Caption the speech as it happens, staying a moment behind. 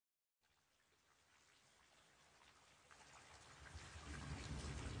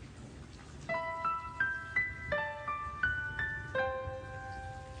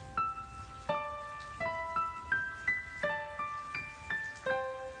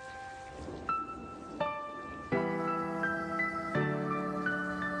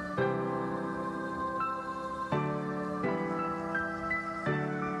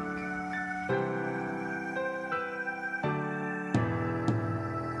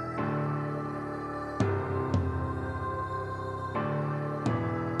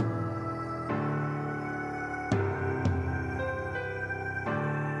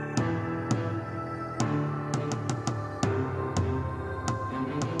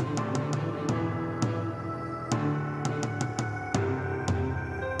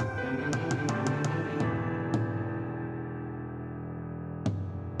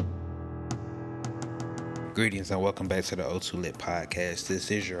Greetings and welcome back to the O2 Lit Podcast. This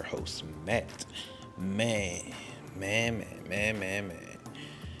is your host, Matt. Man.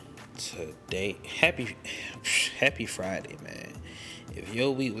 Today, happy Friday, man. If your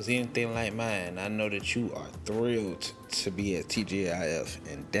week was anything like mine, I know that you are thrilled to be at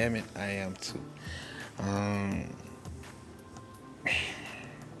TGIF, and damn it, I am too.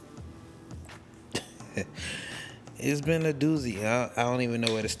 It's been a doozy. I don't even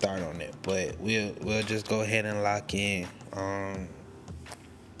know where to start on it, but we'll just go ahead and lock in. I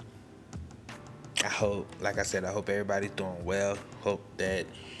hope everybody's doing well. Hope that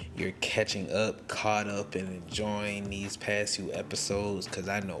you're catching up, caught up, and enjoying these past few episodes, because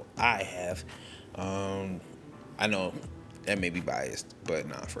I know I have. I know that may be biased, but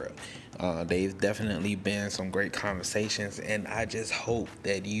nah, for real. They've definitely been some great conversations, and I just hope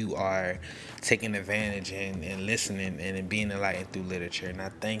that you are taking advantage and listening and being enlightened through literature. And I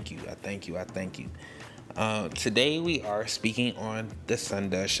thank you. Today we are speaking on The Sun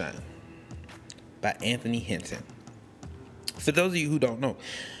Does Shine by Anthony Hinton. For those of you who don't know,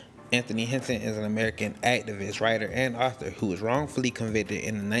 Anthony Hinton is an American activist, writer, and author who was wrongfully convicted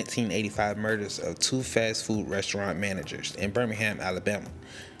in the 1985 murders of two fast food restaurant managers in Birmingham, Alabama.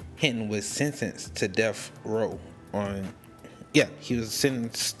 Hinton was sentenced to death on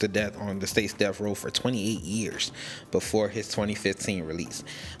the state's death row for 28 years before his 2015 release.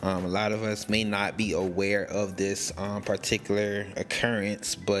 A lot of us may not be aware of this particular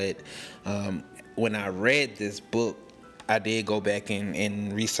occurrence, but when I read this book, I did go back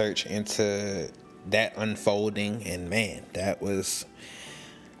and research into that unfolding, and man, that was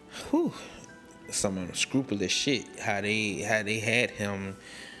some unscrupulous shit. How they had him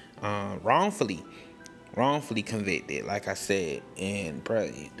wrongfully convicted, like I said. And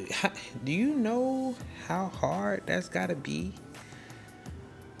bro, do you know how hard that's gotta be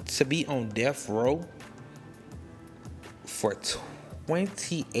to be on death row for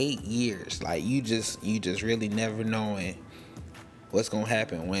 28 years? Like, you just really never knowing what's gonna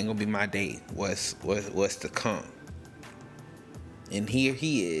happen, when gonna be my day, what's to come. And here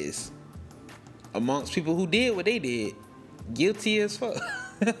he is, amongst people who did what they did, guilty as fuck.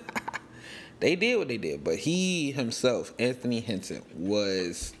 They did what they did, but he himself, Anthony Hinton,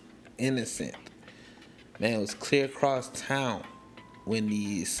 was innocent. Man, it was clear across town when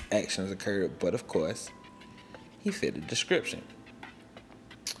these actions occurred, but of course, he fit the description.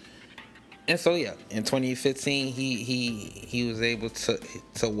 And so yeah, in 2015, he was able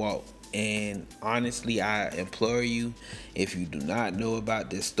to walk. And honestly, I implore you, if you do not know about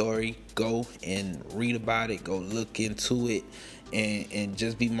this story, go and read about it, go look into it, and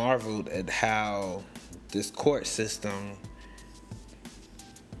just be marveled at how this court system,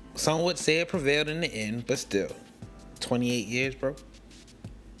 some would say it prevailed in the end, but still, 28 years, bro?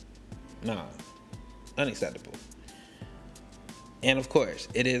 Nah, unacceptable. And of course,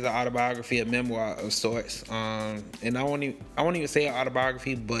 it is an autobiography, a memoir of sorts. And I won't even say an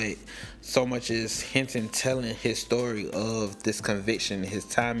autobiography, but so much is Hinton telling his story of this conviction, his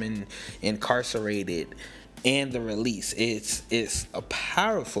time incarcerated, and the release. It's a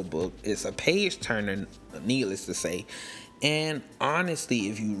powerful book. It's a page turner, needless to say. And honestly,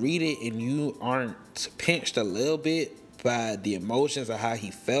 if you read it and you aren't pinched a little bit by the emotions of how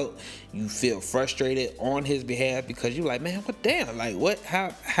he felt, you feel frustrated on his behalf, because you're like, man, what damn, like what,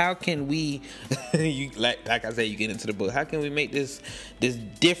 how can we you like I said, you get into the book, how can we make this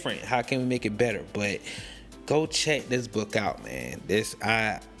different, how can we make it better? But go check this book out, man.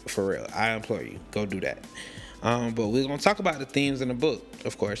 For real, I implore you, go do that. But we're gonna talk about the themes in the book.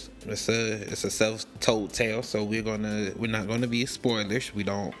 Of course, it's a self-told tale, so we're not gonna be spoilers. We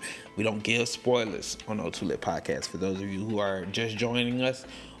don't give spoilers on the O2 Lit Podcast. For those of you who are just joining us,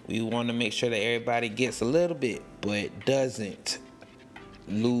 we want to make sure that everybody gets a little bit, but doesn't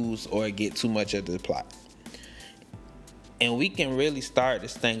lose or get too much of the plot. And we can really start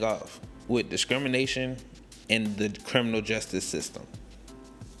this thing off with discrimination in the criminal justice system.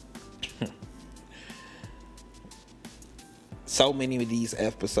 So many of these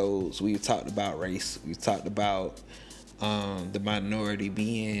episodes, we've talked about race. We've talked about the minority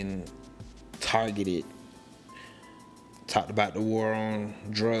being targeted. Talked about the war on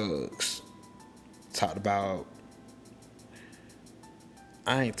drugs. I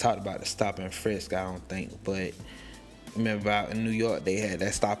ain't talked about the stop and frisk, I don't think. But remember out in New York, they had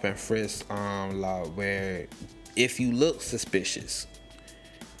that stop and frisk law where if you look suspicious,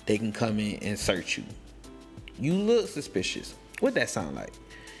 they can come in and search you. You look suspicious. What that sound like?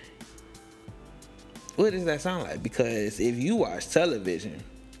 What does that sound like? Because if you watch television,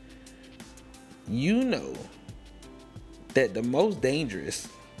 you know that the most dangerous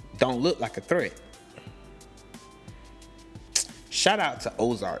don't look like a threat. shout out to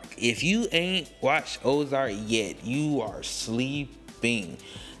Ozark. If you ain't watched Ozark yet, you are sleeping.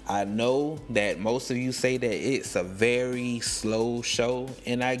 I know that most of you say that it's a very slow show,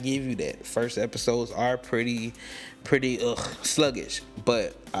 and I give you that. First episodes are pretty sluggish,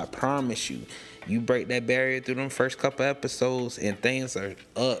 but I promise you, you break that barrier through them first couple episodes, and things are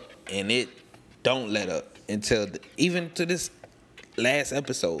up, and it don't let up until even to this last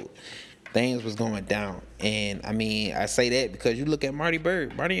episode. Things was going down, and I mean, I say that because you look at Marty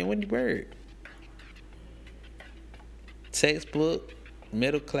and Wendy Bird, textbook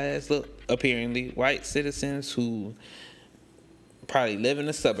middle class, look, apparently white citizens who probably live in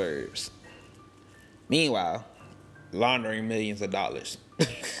the suburbs. Meanwhile, laundering millions of dollars,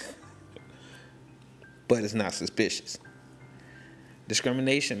 but it's not suspicious.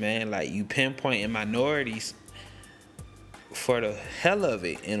 Discrimination, man, like you pinpointing minorities for the hell of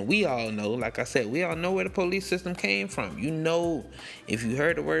it. And we all know, like I said, we all know where the police system came from. You know, if you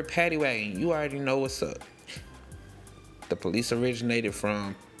heard the word paddy wagon, you already know what's up. The police originated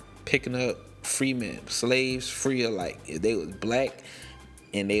from picking up freemen, slaves, free alike. If they was black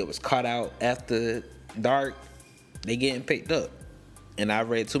and they was caught out after dark, they getting picked up. And I've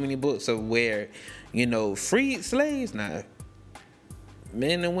read too many books of where, freed slaves now,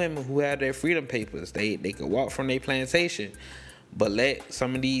 men and women who had their freedom papers, they could walk from their plantation, but let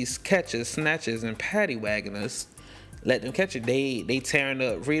some of these catchers, snatchers, and paddy wagoners, let them catch it. They tearing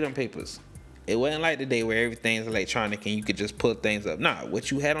up freedom papers. It wasn't like the day where everything's electronic and you could just pull things up. Nah,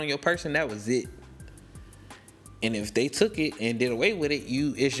 what you had on your person, that was it. And if they took it and did away with it,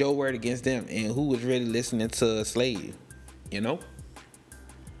 it's your word against them. And who was really listening to a slave?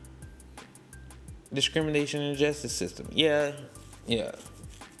 Discrimination in the justice system. Yeah.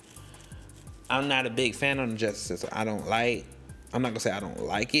 I'm not a big fan of the justice system. I'm not gonna say I don't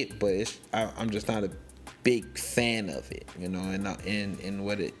like it, but I'm just not a big fan of it, and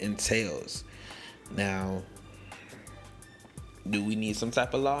what it entails. Now, do we need some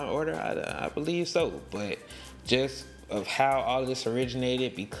type of law and order? I believe so, but just of how all this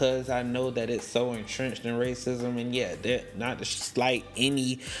originated, because I know that it's so entrenched in racism, and not to slight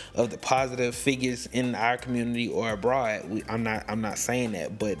any of the positive figures in our community or abroad. I'm not saying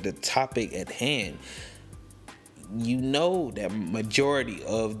that, but the topic at hand, that majority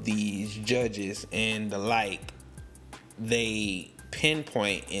of these judges and the like, they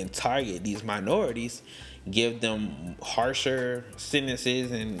pinpoint and target these minorities, give them harsher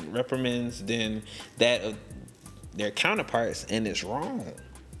sentences and reprimands than that of their counterparts, and it's wrong.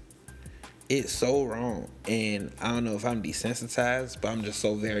 It's so wrong. And I don't know if I'm desensitized, but I'm just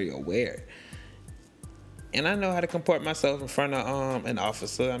so very aware. And I know how to comport myself in front of an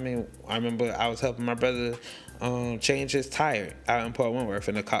officer. I mean, I remember I was helping my brother change his tire out in Port Wentworth,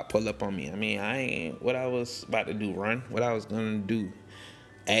 and the cop pulled up on me. I mean, I ain't what I was about to do, run. What I was gonna do,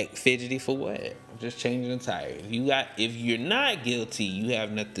 act fidgety for what? I'm just changing the tire. If you're not guilty, you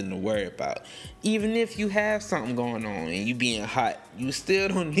have nothing to worry about. Even if you have something going on and you being hot, you still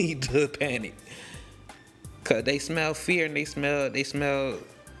don't need to panic. Cause they smell fear and they smell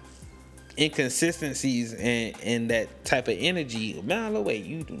inconsistencies and that type of energy a mile away.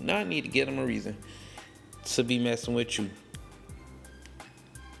 You do not need to give them a reason to be messing with you.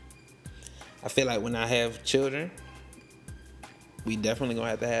 I feel like when I have children, we definitely gonna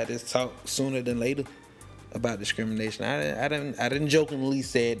have to have this talk sooner than later about discrimination. I didn't jokingly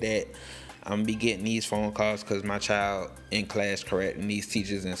said that I'm gonna be getting these phone calls because my child in class correcting these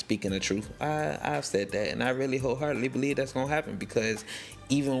teachers and speaking the truth. I've said that, and I really wholeheartedly believe that's gonna happen, because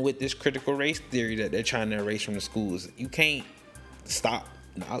even with this critical race theory that they're trying to erase from the schools, you can't stop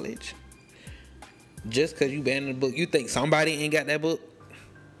knowledge. Just because you banned the book, you think somebody ain't got that book?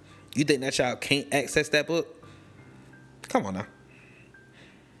 You think that child can't access that book? Come on now.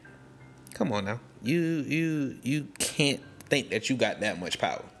 You can't think that you got that much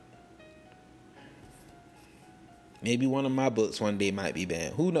power. Maybe one of my books one day might be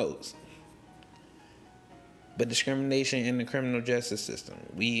banned. Who knows? But discrimination in the criminal justice system,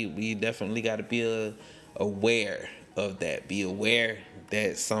 we definitely got to be aware of that. Be aware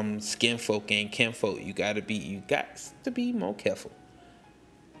that some skin folk and kinfolk, you got to be more careful,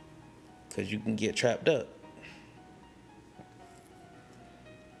 because you can get trapped up.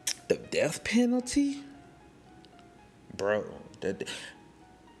 The death penalty, bro.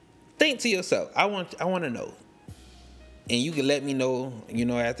 Think to yourself. I want to know, and you can let me know.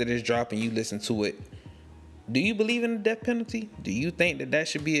 After this drop and you listen to it. Do you believe in the death penalty? Do you think that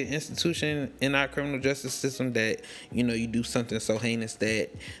should be an institution in our criminal justice system, that you do something so heinous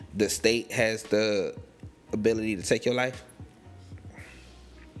that the state has the ability to take your life?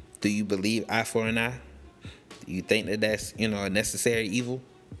 Do you believe eye for an eye? Do you think that that's, a necessary evil?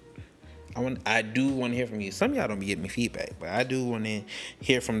 I do want to hear from you. Some of y'all don't be getting me feedback, but I do want to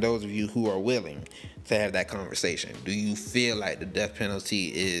hear from those of you who are willing to have that conversation. Do you feel like the death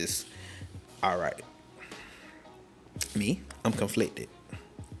penalty is all right? Me, I'm conflicted.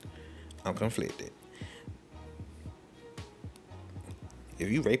 If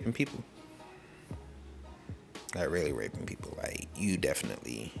you raping people, like really raping people, like you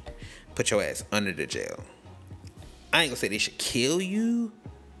definitely put your ass under the jail. I ain't gonna say they should kill you,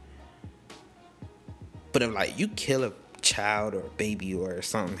 but if like you kill a child or a baby or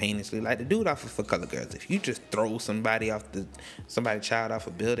something heinously, like the dude off of For Color Girls, if you just throw somebody's child off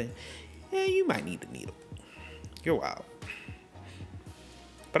a building, yeah, you might need a needle. You're wild.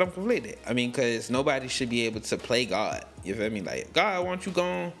 But I'm conflicted. I mean, because nobody should be able to play God. You feel me? Like, God wants you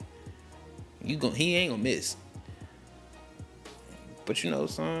gone. He ain't gonna miss. But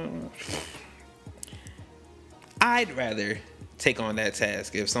son, I'd rather take on that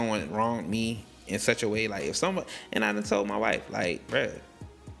task if someone wronged me in such a way. Like, if someone, and I done told my wife, like, bruh,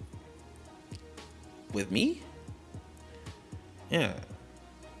 with me? Yeah.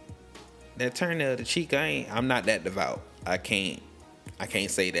 That turn the other cheek, I'm not that devout. I can't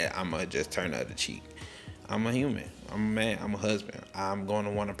say that I'm gonna just turn the other cheek. I'm a human. I'm a man. I'm a husband. I'm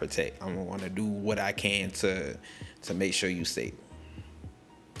gonna want to protect. I'm gonna want to do what I can to make sure you safe.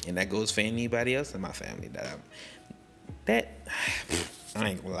 And that goes for anybody else in my family I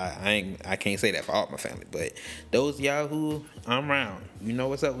ain't gonna lie. I can't say that for all my family, but those y'all who I'm around, you know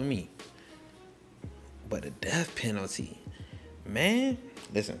what's up with me. But the death penalty, man,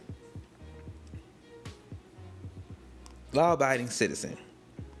 listen. Law-abiding citizen.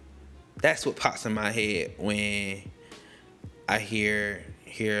 That's what pops in my head when I hear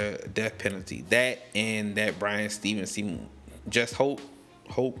death penalty. That and that Brian Stevenson, Just Hope,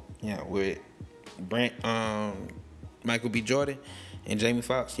 yeah, with Michael B. Jordan and Jamie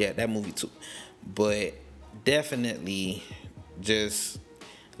Foxx. Yeah, that movie too. But definitely just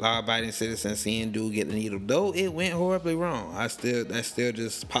law-abiding citizen seeing dude get the needle. Though it went horribly wrong, that still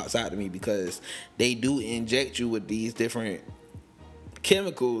just pops out to me because they do inject you with these different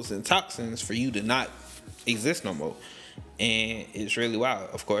chemicals and toxins for you to not exist no more. And it's really wild.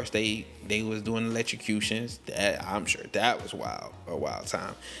 Of course, they was doing electrocutions. That I'm sure that was a wild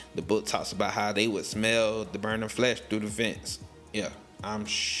time. The book talks about how they would smell the burning flesh through the vents. Yeah, I'm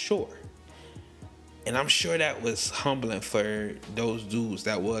sure. And I'm sure that was humbling for those dudes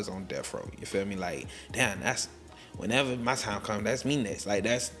that was on death row. You feel me? Like, damn, that's whenever my time comes, that's me next. Like,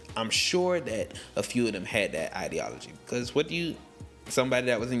 I'm sure that a few of them had that ideology. Because somebody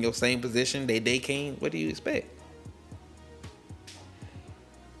that was in your same position, they came, what do you expect?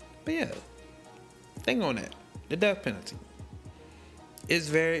 But yeah, think on that. The death penalty.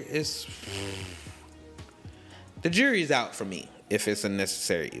 The jury's out for me if it's a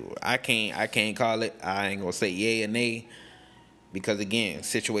necessary evil. I can't call it. I ain't gonna say yay or nay because again,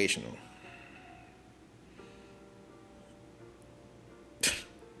 situational.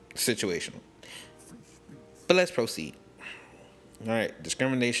 Situational. But let's proceed. All right,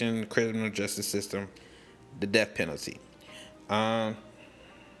 discrimination, criminal justice system, the death penalty.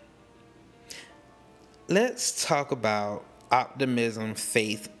 Let's talk about optimism,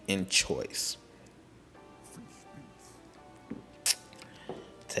 faith, and choice.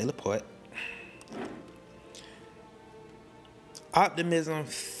 Taylor Port. Optimism,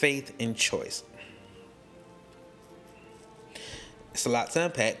 faith, and choice. It's a lot to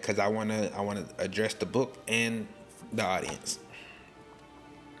unpack because I wanna address the book and the audience.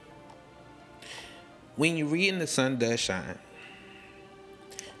 When you read "The Sun Does Shine,"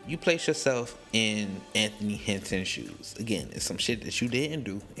 you place yourself in Anthony Hinton's shoes. Again, it's some shit that you didn't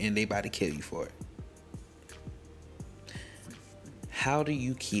do, and they about to kill you for it. How do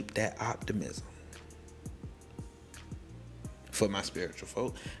you keep that optimism? For my spiritual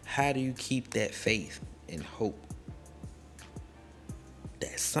folk, how do you keep that faith and hope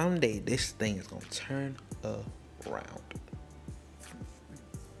that someday this thing is going to turn around?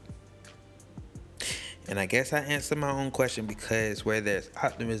 And I guess I answered my own question because where there's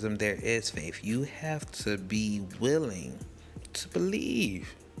optimism, there is faith. You have to be willing to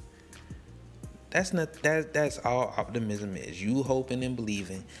believe. That's all optimism is. You hoping and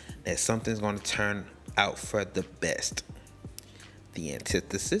believing that something's going to turn out for the best. The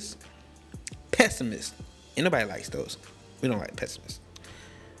antithesis, pessimist. Ain't nobody likes those. We don't like pessimists.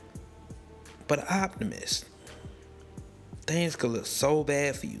 But an optimist, things could look so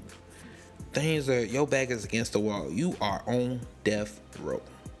bad for you. Your back is against the wall. You are on death row.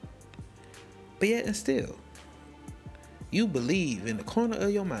 But yet and still, you believe in the corner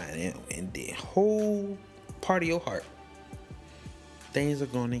of your mind and the whole part of your heart, things are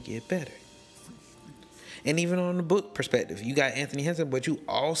going to get better. And even on the book perspective, you got Anthony Hinton, but you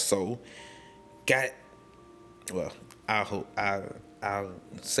also got, well, I'll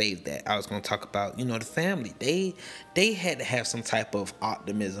save that. I was going to talk about, the family. They had to have some type of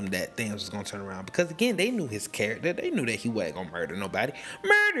optimism that things was going to turn around. Because, again, they knew his character. They knew that he wasn't going to murder nobody.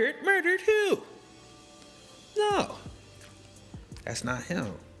 Murdered who? No. That's not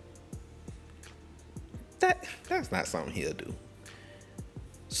him. That's not something he'll do.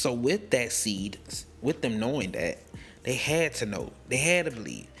 So with that seed, with them knowing that, they had to know. They had to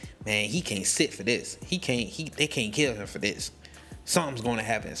believe. Man, he can't sit for this. They can't kill him for this. Something's going to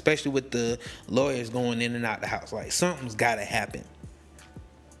happen, especially with the lawyers going in and out the house. Like, something's got to happen.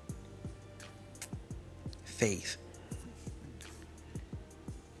 Faith.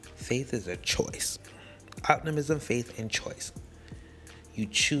 Faith is a choice. Optimism, faith, and choice. You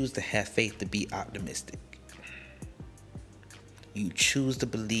choose to have faith to be optimistic. You choose to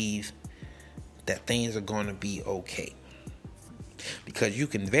believe that things are going to be okay. Because you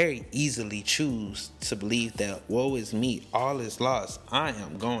can very easily choose to believe that woe is me, all is lost, I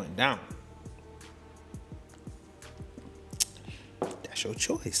am going down. That's your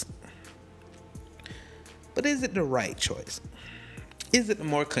choice. But is it the right choice? Is it the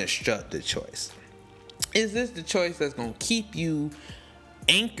more constructive choice? Is this the choice that's going to keep you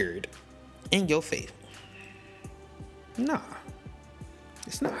anchored in your faith? Nah,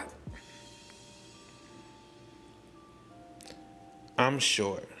 it's not. I'm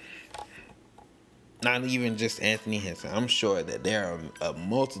sure, not even just Anthony Hinton, I'm sure that there are a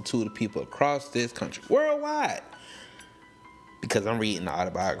multitude of people across this country, worldwide, because I'm reading the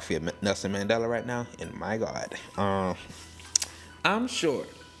autobiography of Nelson Mandela right now, and my God, I'm sure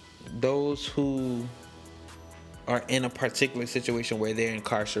those who are in a particular situation where they're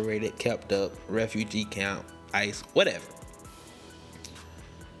incarcerated, kept up, refugee camp, ICE, whatever,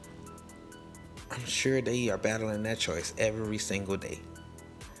 I'm sure they are battling that choice every single day.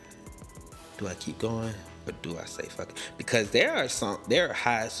 Do I keep going or do I say fuck it? Because there are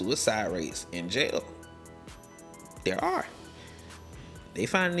high suicide rates in jail. There are. They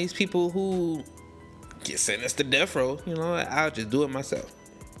find these people who get sentenced to death row. I'll just do it myself.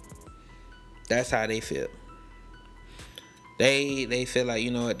 That's how they feel. They feel like,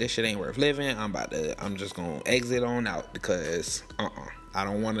 what, this shit ain't worth living. I'm just gonna exit on out because I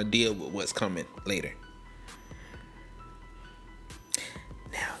don't want to deal with what's coming later.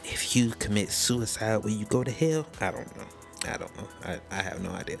 Now, if you commit suicide, will you go to hell? I don't know. I have no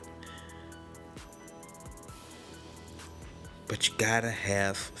idea. But you gotta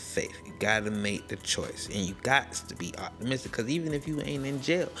have faith. You gotta make the choice. And you got to be optimistic. Because even if you ain't in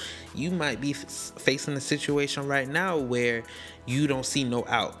jail, you might be facing a situation right now where you don't see no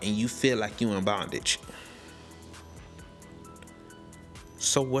out. And you feel like you in bondage.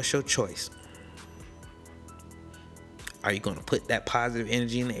 So what's your choice? Are you going to put that positive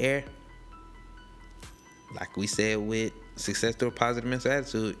energy in the air? Like we said with success through a positive mental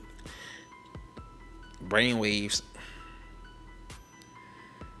attitude. Brainwaves.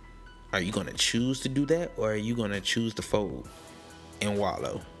 Are you going to choose to do that? Or are you going to choose to fold and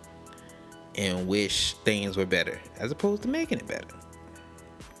wallow and wish things were better as opposed to making it better?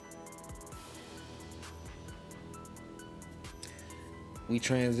 We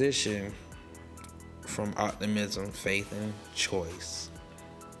transition from optimism, faith, and choice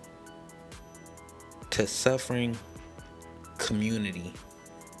to suffering, community,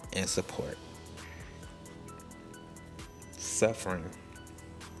 and support. Suffering,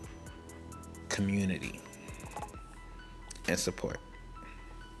 community, and support.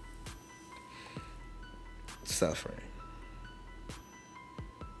 Suffering.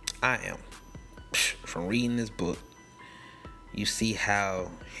 I am. From reading this book, you see how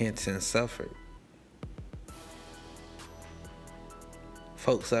Hinton suffered.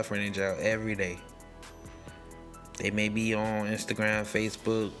 Folks suffering in jail every day. They may be on Instagram,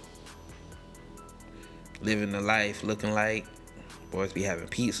 Facebook, living the life, looking like boys be having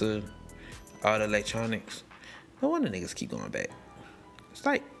pizza, all the electronics. No wonder niggas keep going back. It's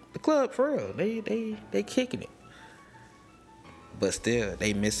like the club for real. They kicking it. But still,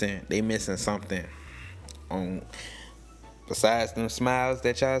 they missing something on. Besides them smiles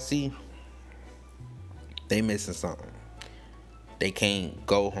that y'all see, they missing something. They can't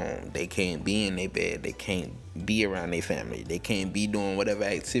go home. They can't be in their bed. They can't be around their family. They can't be doing whatever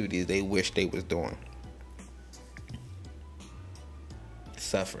activities they wish they was doing.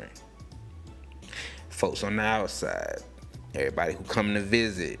 Suffering. Folks on the outside, everybody who come to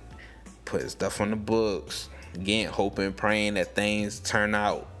visit, putting stuff on the books, again, hoping, praying that things turn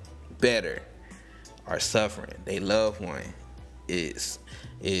out better. are suffering. Their loved one is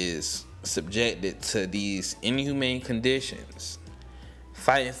subjected to these inhumane conditions,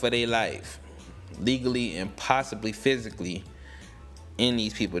 fighting for their life, legally and possibly physically, in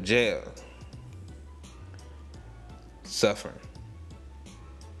these people's jail, suffering.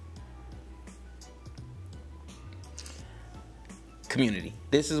 Community.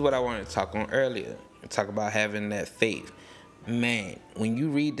 This is what I wanted to talk on earlier. Talk about having that faith. Man, when you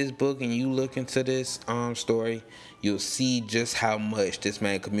read this book and you look into this story, you'll see just how much this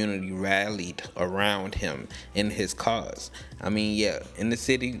man community rallied around him in his cause. I mean, yeah, in the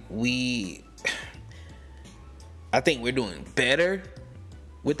city, I think we're doing better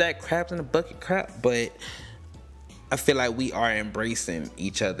with that crabs in the bucket crap, but I feel like we are embracing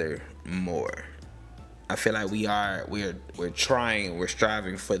each other more. I feel like we're trying, we're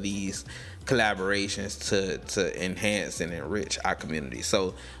striving for these collaborations to enhance and enrich our community.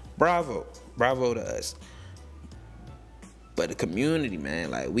 So bravo to us. But the community,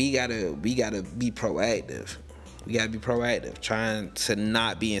 man, like we gotta be proactive. We gotta be proactive, trying to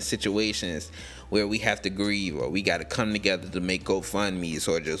not be in situations where we have to grieve, or we gotta come together to make GoFundMe's,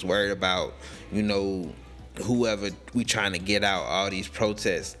 or just worried about, whoever we trying to get out, all these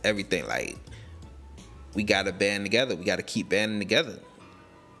protests, everything. Like, we gotta band together. We gotta keep banding together.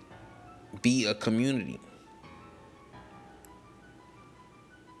 Be a community.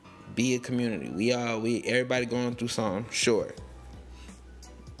 Be a community. Everybody going through something, sure.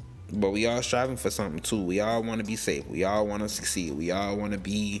 But we all striving for something too. We all want to be safe. We all want to succeed. We all want to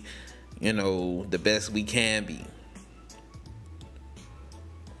be, the best we can be.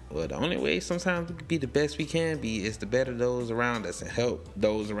 Well, the only way sometimes we can be the best we can be is to better those around us and help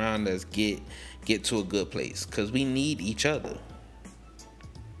those around us get to a good place. Because we need each other.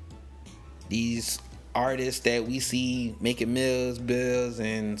 These artists that we see making bills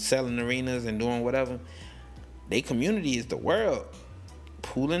and selling arenas and doing whatever, their community is the world.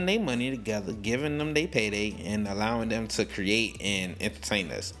 Pooling their money together, giving them their payday, and allowing them to create and entertain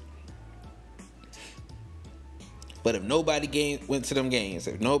us. But if nobody went to them games,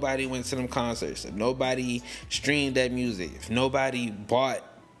 if nobody went to them concerts, if nobody streamed that music, if nobody bought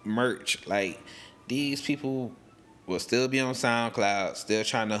merch, like, these people will still be on SoundCloud, still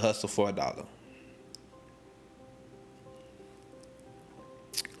trying to hustle for $1.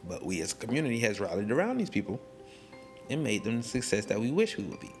 But we as a community has rallied around these people and made them the success that we wish we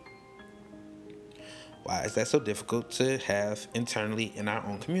would be. Why is that so difficult to have internally in our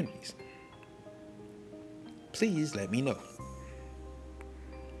own communities? Please let me know.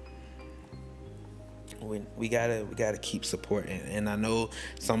 We gotta keep supporting. And I know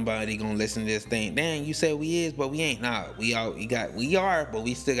somebody gonna listen to this thing. Dang, you said we is, but we ain't. Nah, we are, but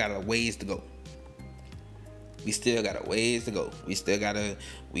we still got a ways to go. We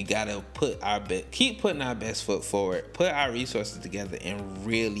gotta keep putting our best foot forward, put our resources together, and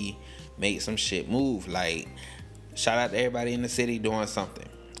really make some shit move. Like, shout out to everybody in the city doing something.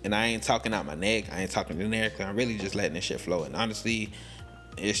 And I ain't talking out my neck. I ain't talking generically. I'm really just letting this shit flow. And honestly,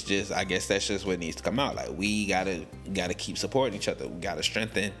 it's just, I guess that's just what needs to come out. Like, we gotta keep supporting each other. We gotta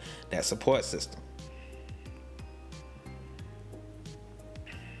strengthen that support system.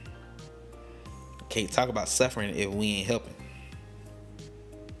 Can't talk about suffering if we ain't helping.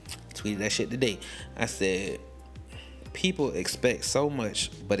 Tweeted that shit today. I said, people expect so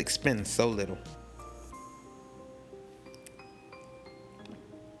much but expend so little.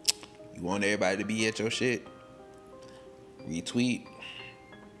 You want everybody to be at your shit? Retweet,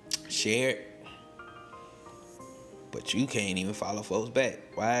 share it, but you can't even follow folks back.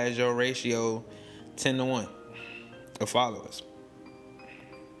 Why is your ratio 10-1 of followers?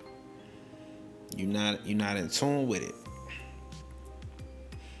 You're not in tune with it.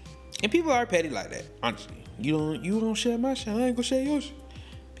 And people are petty like that, honestly. You don't share my shit, I ain't gonna share your shit.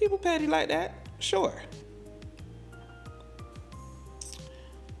 People petty like that, sure.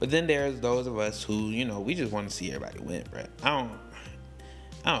 But then there's those of us who, we just want to see everybody win, bro. I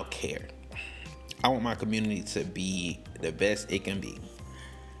don't care. I want my community to be the best it can be.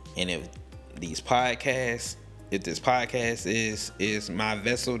 And if this podcast is my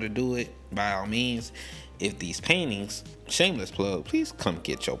vessel to do it, by all means. If these paintings, shameless plug, please come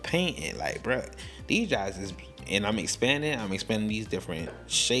get your painting. Like, bro, these guys is, and I'm expanding these different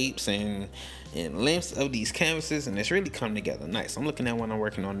shapes and lengths of these canvases, and it's really come together nice. I'm looking at what I'm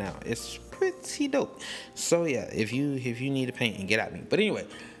working on now. It's pretty dope. So yeah, if you need a painting, get at me. But anyway,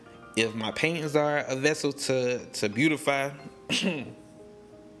 if my paintings are a vessel to beautify the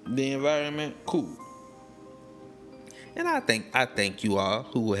environment, cool. And I thank you all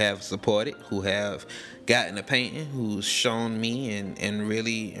who have supported, who have gotten a painting, who's shown me and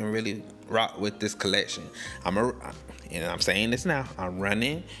really rock with this collection. And I'm saying this now. I'm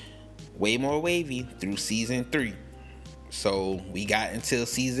running way more wavy through season 3. So we got until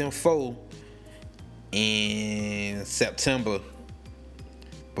season 4 in September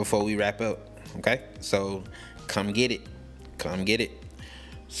before we wrap up. Okay? So come get it. Come get it.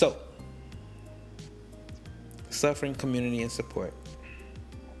 So, suffering community and support.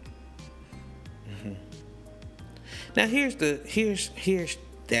 Now here's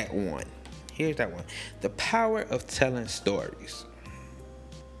that one. Here's that one. The power of telling stories.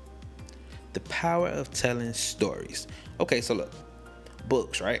 The power of telling stories. Okay, so look.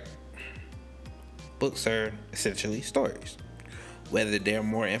 Books, right? Books are essentially stories. Whether they're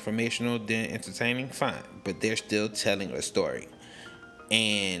more informational than entertaining, fine. But they're still telling a story.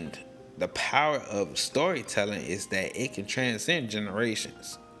 And the power of storytelling is that it can transcend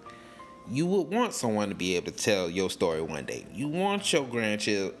generations. You would want someone to be able to tell your story one day. You want your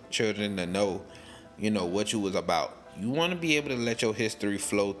grandchildren to know, what you was about. You want to be able to let your history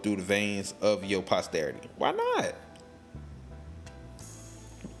flow through the veins of your posterity. Why not?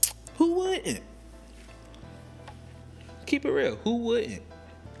 Who wouldn't? Keep it real. Who wouldn't?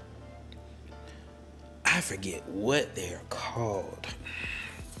 I forget what they're called.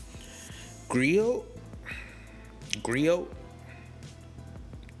 Griot? Griot?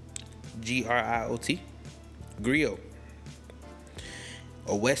 Griot. Griot.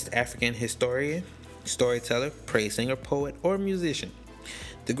 A West African historian, storyteller, praise singer, poet, or musician.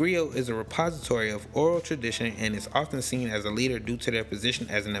 The griot is a repository of oral tradition and is often seen as a leader due to their position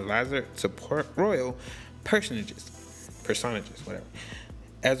as an advisor to royal personages, whatever.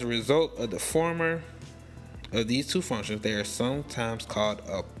 As a result of the former of these two functions, they are sometimes called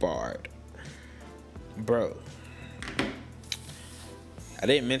a bard. Bro, I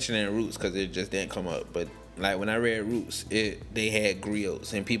didn't mention it in Roots because it just didn't come up, but like when I read Roots, they had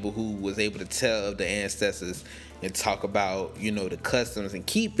griots and people who was able to tell of the ancestors and talk about, the customs and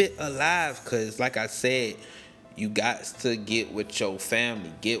keep it alive. Because like I said, you got to get with your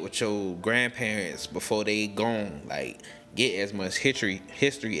family, get with your grandparents before they gone. Like, get as much history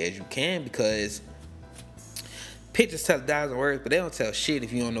as you can, because pictures tell 1,000 words, but they don't tell shit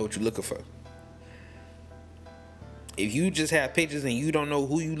if you don't know what you're looking for. If you just have pictures and you don't know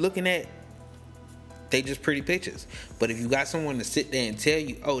who you looking at, they just pretty pictures. But if you got someone to sit there and tell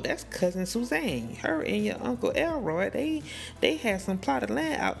you, oh, that's cousin Suzanne, her and your uncle Elroy, they had some plot of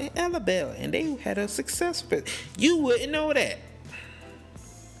land out in Elabelle and they had a success with it, you wouldn't know that.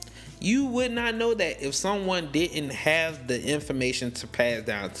 You would not know that if someone didn't have the information to pass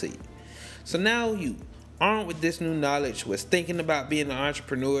down to you. So now you, armed with this new knowledge, was thinking about being an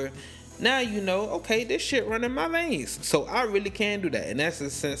entrepreneur. Now you know, okay, this shit running my veins. So I really can do that. And that's a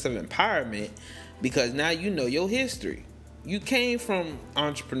sense of empowerment, because now you know your history. You came from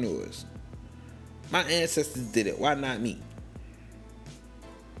entrepreneurs. My ancestors did it. Why not me?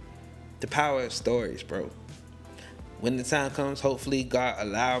 The power of stories, bro. When the time comes, hopefully God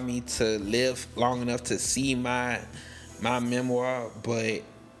allow me to live long enough to see my memoir, but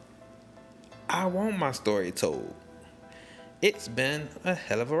I want my story told. It's been a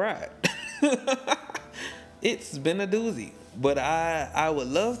hell of a ride. It's been a doozy. But I would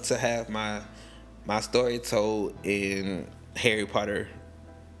love to have my story told in Harry Potter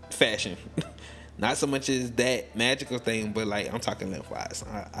fashion. Not so much as that magical thing, but like I'm talking lengthwise.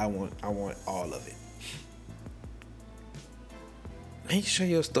 I want all of it. Make sure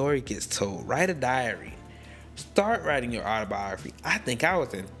your story gets told. Write a diary. Start writing your autobiography. I think I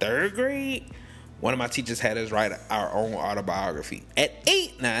was in 3rd grade. One of my teachers had us write our own autobiography. At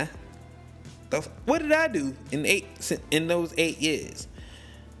 8 now, what did I do in those 8 years?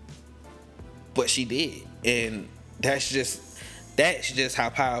 But she did. And that's just how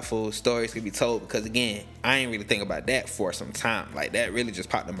powerful stories can be told. Because again, I ain't really think about that for some time. Like, that really just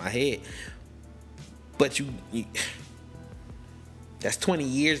popped in my head. But you that's 20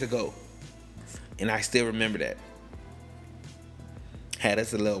 years ago. And I still remember that. Had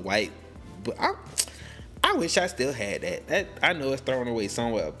us a little white. But I wish I still had that. I know it's thrown away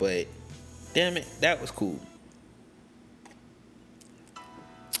somewhere, but damn it, that was cool.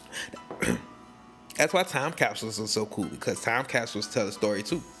 That's why time capsules are so cool, because time capsules tell a story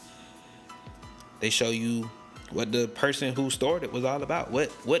too. They show you what the person who stored it was all about,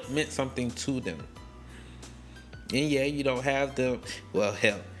 what meant something to them. And yeah, you don't have them. Well,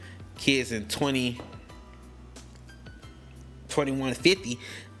 hell, kids in 2150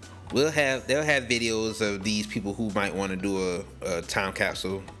 they'll have videos of these people who might want to do a time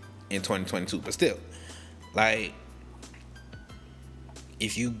capsule in 2022. But still, like,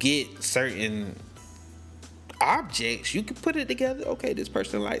 if you get certain objects, you can put it together. Okay, this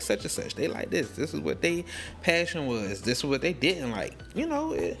person likes such and such. They like this. This is what they passion was. This is what they didn't like.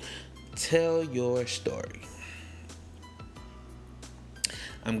 Tell your story.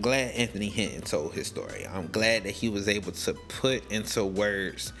 I'm glad Anthony Hinton told his story. I'm glad that he was able to put into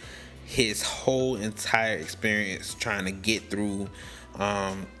words his whole entire experience trying to get through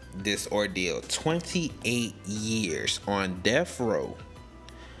this ordeal. 28 years on death row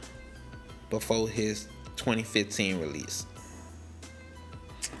before his 2015 release.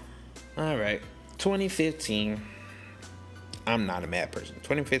 All right, 2015. I'm not a mad person.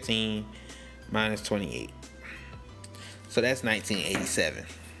 2015 minus 28. So that's 1987.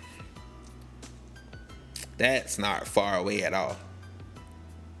 That's not far away at all.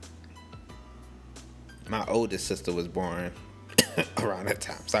 My oldest sister was born around that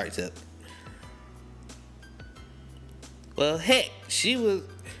time. Sorry, Tip. Well, heck,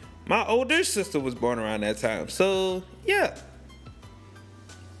 my older sister was born around that time. So, yeah.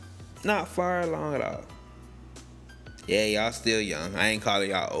 Not far along at all. Yeah, y'all still young. I ain't calling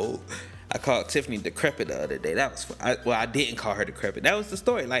y'all old. I called Tiffany decrepit the other day. I didn't call her decrepit. That was the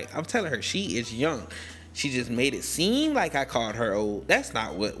story. Like, I'm telling her, she is young. She just made it seem like I called her old. That's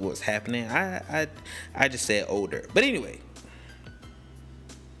not what was happening. I just said older. But anyway,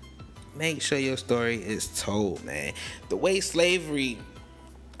 make sure your story is told, man. The way slavery,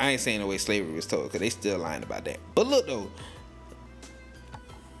 I ain't saying the way slavery was told, because they still lying about that. But look, though,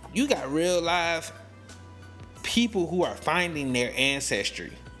 you got real live people who are finding their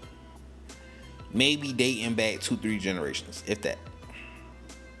ancestry. Maybe dating back 2-3 generations, if that.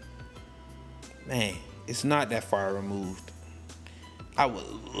 Man, it's not that far removed. I would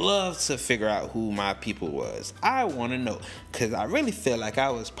love to figure out who my people was. I want to know, because I really feel like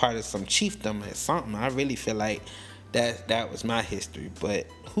I was part of some chiefdom or something. I really feel like that was my history. But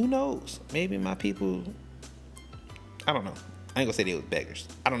who knows? Maybe my people, I don't know. I ain't gonna say they was beggars.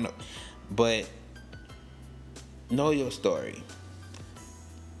 I don't know. But know your story.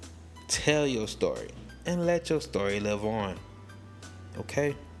 Tell your story. And let your story live on.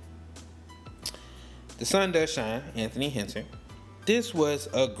 Okay? The Sun Does Shine, Anthony Hinton. This was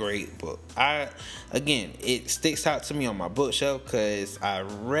a great book. It sticks out to me on my bookshelf because I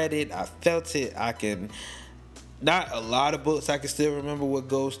read it, I felt it. Not a lot of books I can still remember what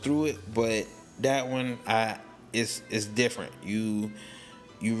goes through it, but that one is different. You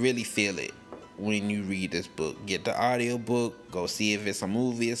really feel it when you read this book. Get the audio book, go see if it's a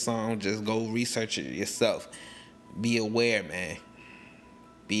movie or something, just go research it yourself. Be aware, man.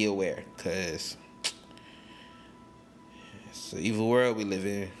 Be aware, because it's an evil world we live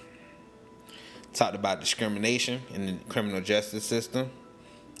in. Talked about discrimination in the criminal justice system.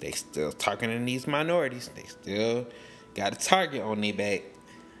 They still targeting these minorities. They still got a target on their back.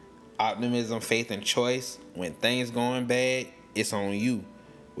 Optimism, faith, and choice. When things going bad, it's on you.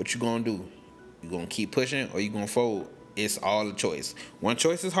 What you gonna do? You gonna keep pushing or you gonna fold? It's all a choice. One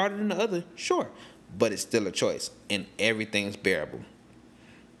choice is harder than the other, sure, but it's still a choice, and everything's bearable.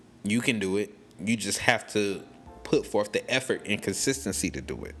 You can do it. You just have to put forth the effort and consistency to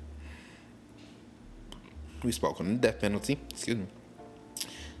do it. We spoke on the death penalty. Excuse me.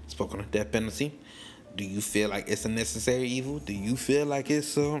 Spoke on the death penalty. Do you feel like it's a necessary evil? Do you feel like it's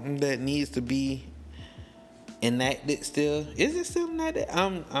something that needs to be enacted still? Is it still enacted?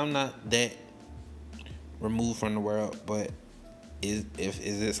 I'm not that removed from the world, but is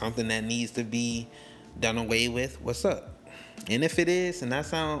it something that needs to be done away with? What's up? And if it is, and that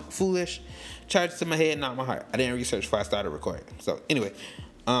sound foolish, charge it to my head, not my heart. I didn't research before I started recording. So anyway,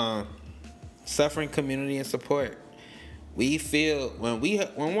 suffering community and support. We feel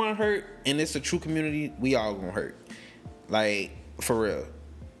when one hurt and it's a true community, we all gonna hurt. Like, for real.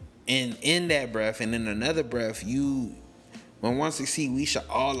 And in that breath and in another breath, when one succeed, we should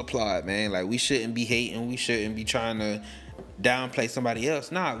all applaud, man. Like, we shouldn't be hating. We shouldn't be trying to downplay somebody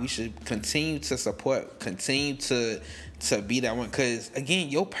else. Nah, we should continue to support, continue to be that one. Because, again,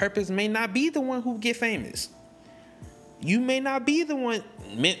 your purpose may not be the one who get famous. You may not be the one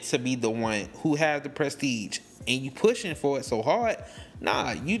meant to be the one who has the prestige. And you pushing for it so hard.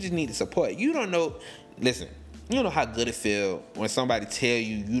 Nah, you just need to support. You don't know. Listen, you don't know how good it feel when somebody tell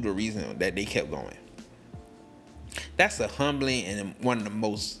you the reason that they kept going. That's a humbling and one of the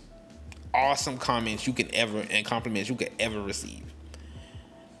most awesome comments you can ever, and compliments you could ever receive.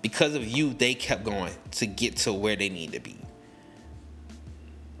 Because of you, they kept going to get to where they need to be.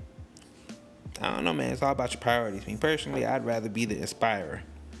 I don't know, man. It's all about your priorities. Me personally, I'd rather be the inspirer.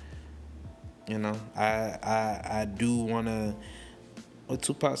 You know, I do want to, what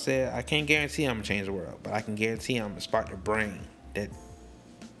Tupac said, I can't guarantee I'm going to change the world, but I can guarantee I'm going to spark the brain that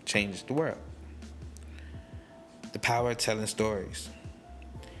changes the world. The power of telling stories.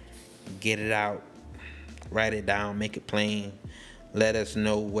 Get it out. Write it down. Make it plain. Let us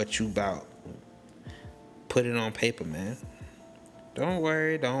know what you about. Put it on paper, man. Don't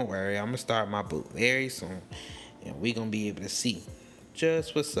worry. I'm going to start my book very soon. And we going to be able to see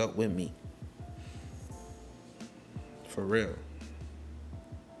just what's up with me. For real.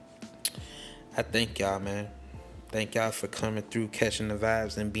 I thank y'all, man. Thank y'all for coming through, catching the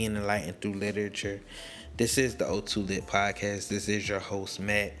vibes, and being enlightened through literature. This is the O2 Lit Podcast. This is your host,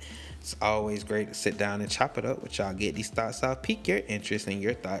 Matt. It's always great to sit down and chop it up with y'all. Get these thoughts out, pique your interest and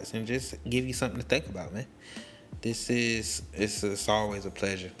your thoughts, and just give you something to think about, man. It's always a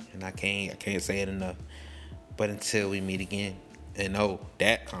pleasure, and I can't say it enough. But until we meet again, and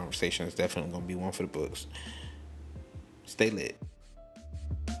that conversation is definitely gonna be one for the books. Stay lit.